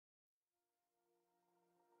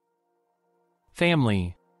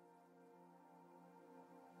Family.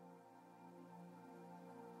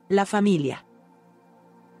 La familia.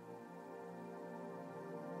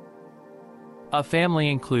 A family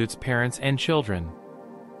includes parents and children.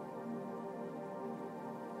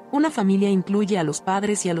 Una familia incluye a los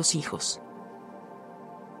padres y a los hijos.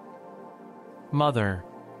 Mother.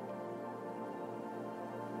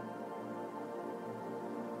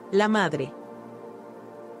 La madre.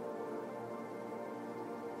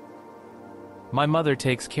 My mother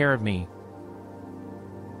takes care of me.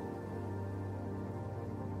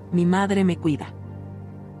 Mi madre me cuida.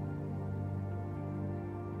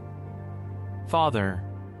 Father.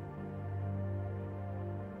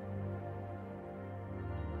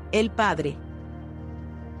 El padre.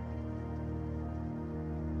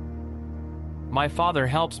 My father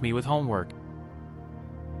helps me with homework.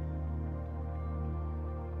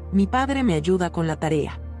 Mi padre me ayuda con la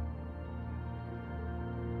tarea.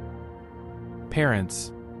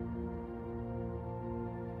 Parents.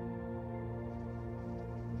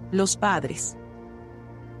 Los padres.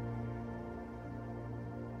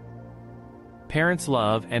 Parents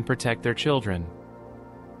love and protect their children.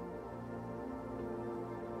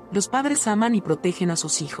 Los padres aman y protegen a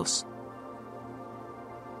sus hijos.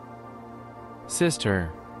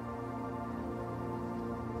 Sister.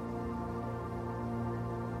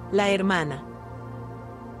 La hermana.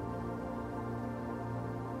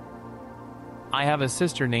 I have a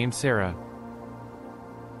sister named Sarah.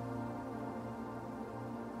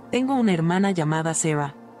 Tengo una hermana llamada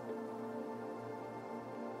Sarah.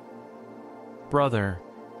 Brother.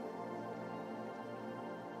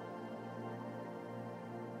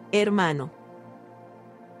 Hermano.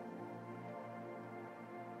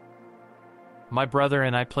 My brother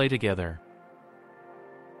and I play together.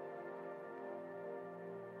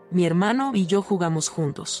 Mi hermano y yo jugamos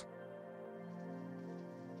juntos.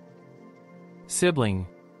 Sibling.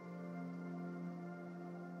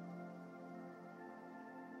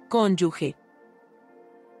 Cónyuge.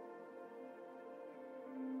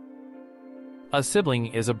 A sibling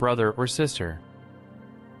is a brother or sister.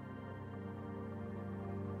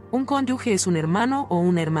 Un cónyuge es un hermano o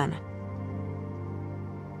una hermana.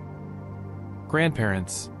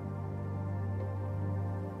 Grandparents.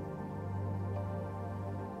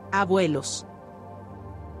 Abuelos.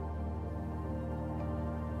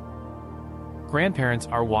 Grandparents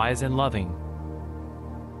are wise and loving.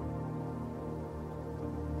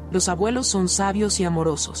 Los abuelos son sabios y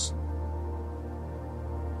amorosos.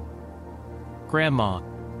 Grandma.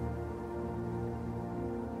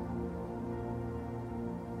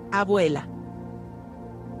 Abuela.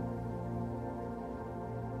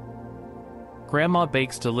 Grandma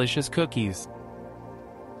bakes delicious cookies.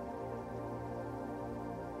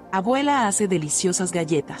 Abuela hace deliciosas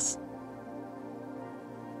galletas.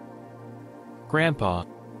 Grandpa.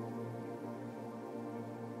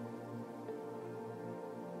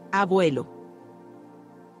 Abuelo.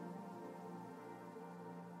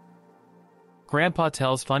 Grandpa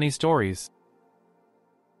tells funny stories.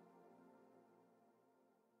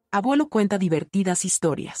 Abuelo cuenta divertidas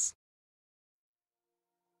historias.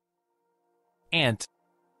 Aunt.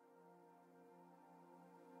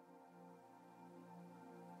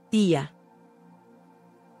 Tía.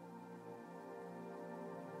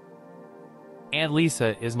 Aunt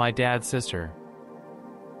Lisa is my dad's sister.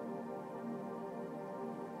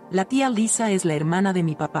 La tía Lisa es la hermana de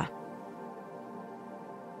mi papá.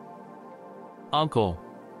 Uncle.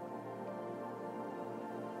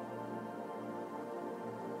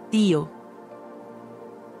 Tío.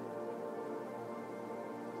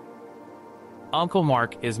 Uncle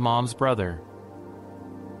Mark is mom's brother.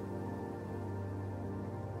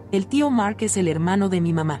 El tío Mark es el hermano de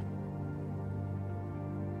mi mamá.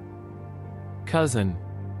 Cousin.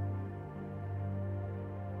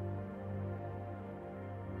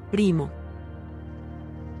 Primo.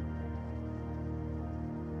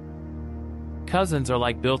 Cousins are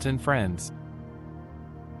like built-in friends.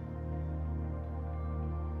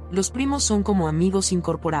 Los primos son como amigos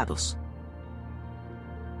incorporados.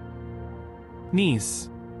 Niece.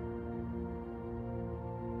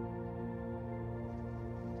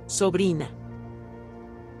 Sobrina.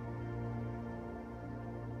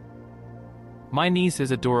 My niece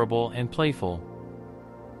is adorable and playful.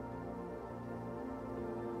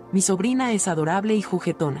 Mi sobrina es adorable y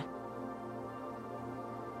juguetona.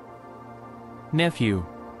 Nephew.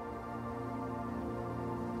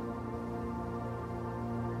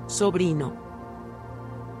 Sobrino.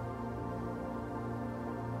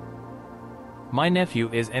 My nephew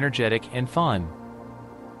is energetic and fun.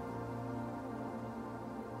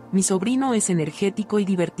 Mi sobrino es energético y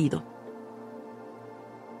divertido.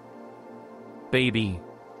 Baby.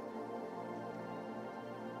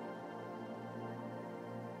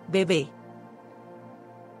 Bebé.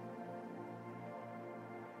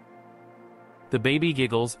 The baby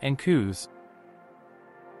giggles and coos.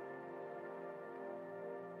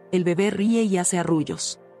 El bebé ríe y hace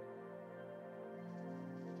arrullos.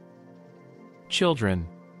 Children.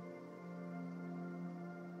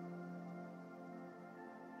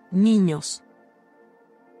 Niños.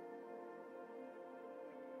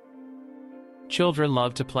 Children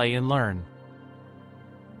love to play and learn.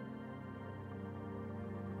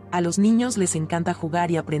 A los niños les encanta jugar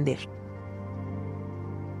y aprender.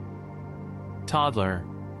 Toddler.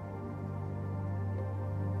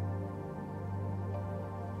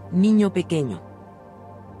 Niño pequeño.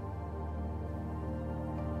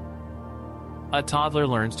 A toddler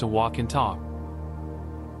learns to walk and talk.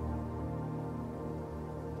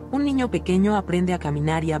 Un niño pequeño aprende a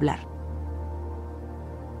caminar y hablar.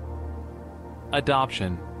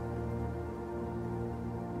 Adoption.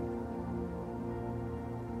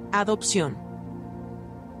 Adopción.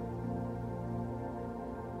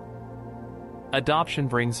 Adoption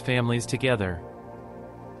brings families together.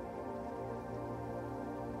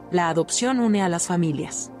 La adopción une a las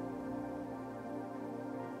familias.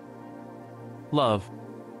 Love.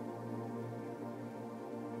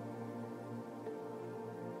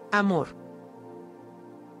 Amor.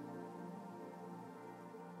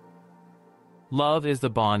 Love is the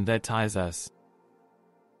bond that ties us.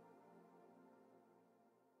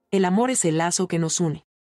 El amor es el lazo que nos une.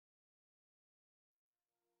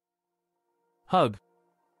 Hug.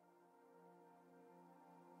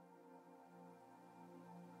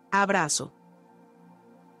 Abrazo.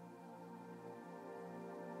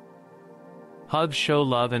 Hugs show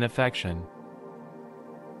love and affection.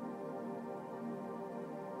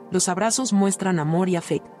 Los abrazos muestran amor y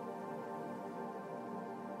afecto.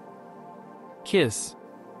 Kiss.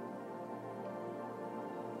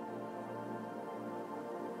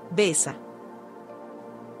 Besa.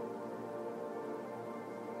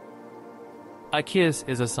 A kiss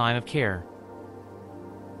is a sign of care.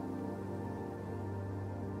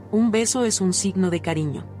 Un beso es un signo de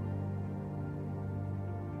cariño.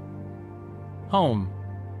 Home.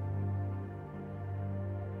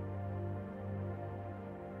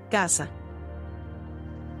 Casa.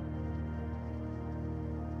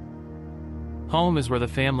 Home is where the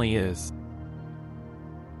family is.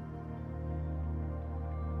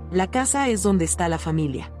 La casa es donde está la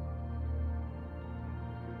familia.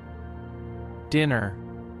 Dinner.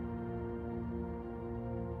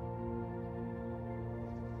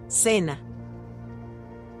 Cena.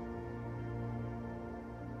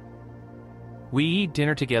 We eat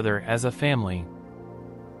dinner together as a family.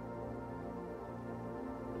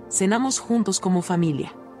 Cenamos juntos como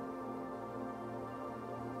familia.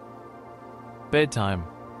 Bedtime.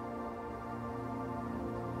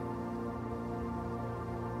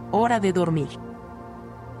 Hora de dormir.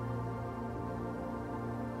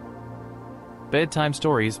 Bedtime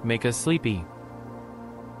stories make us sleepy.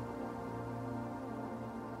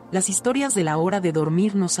 Las historias de la hora de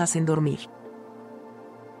dormir nos hacen dormir.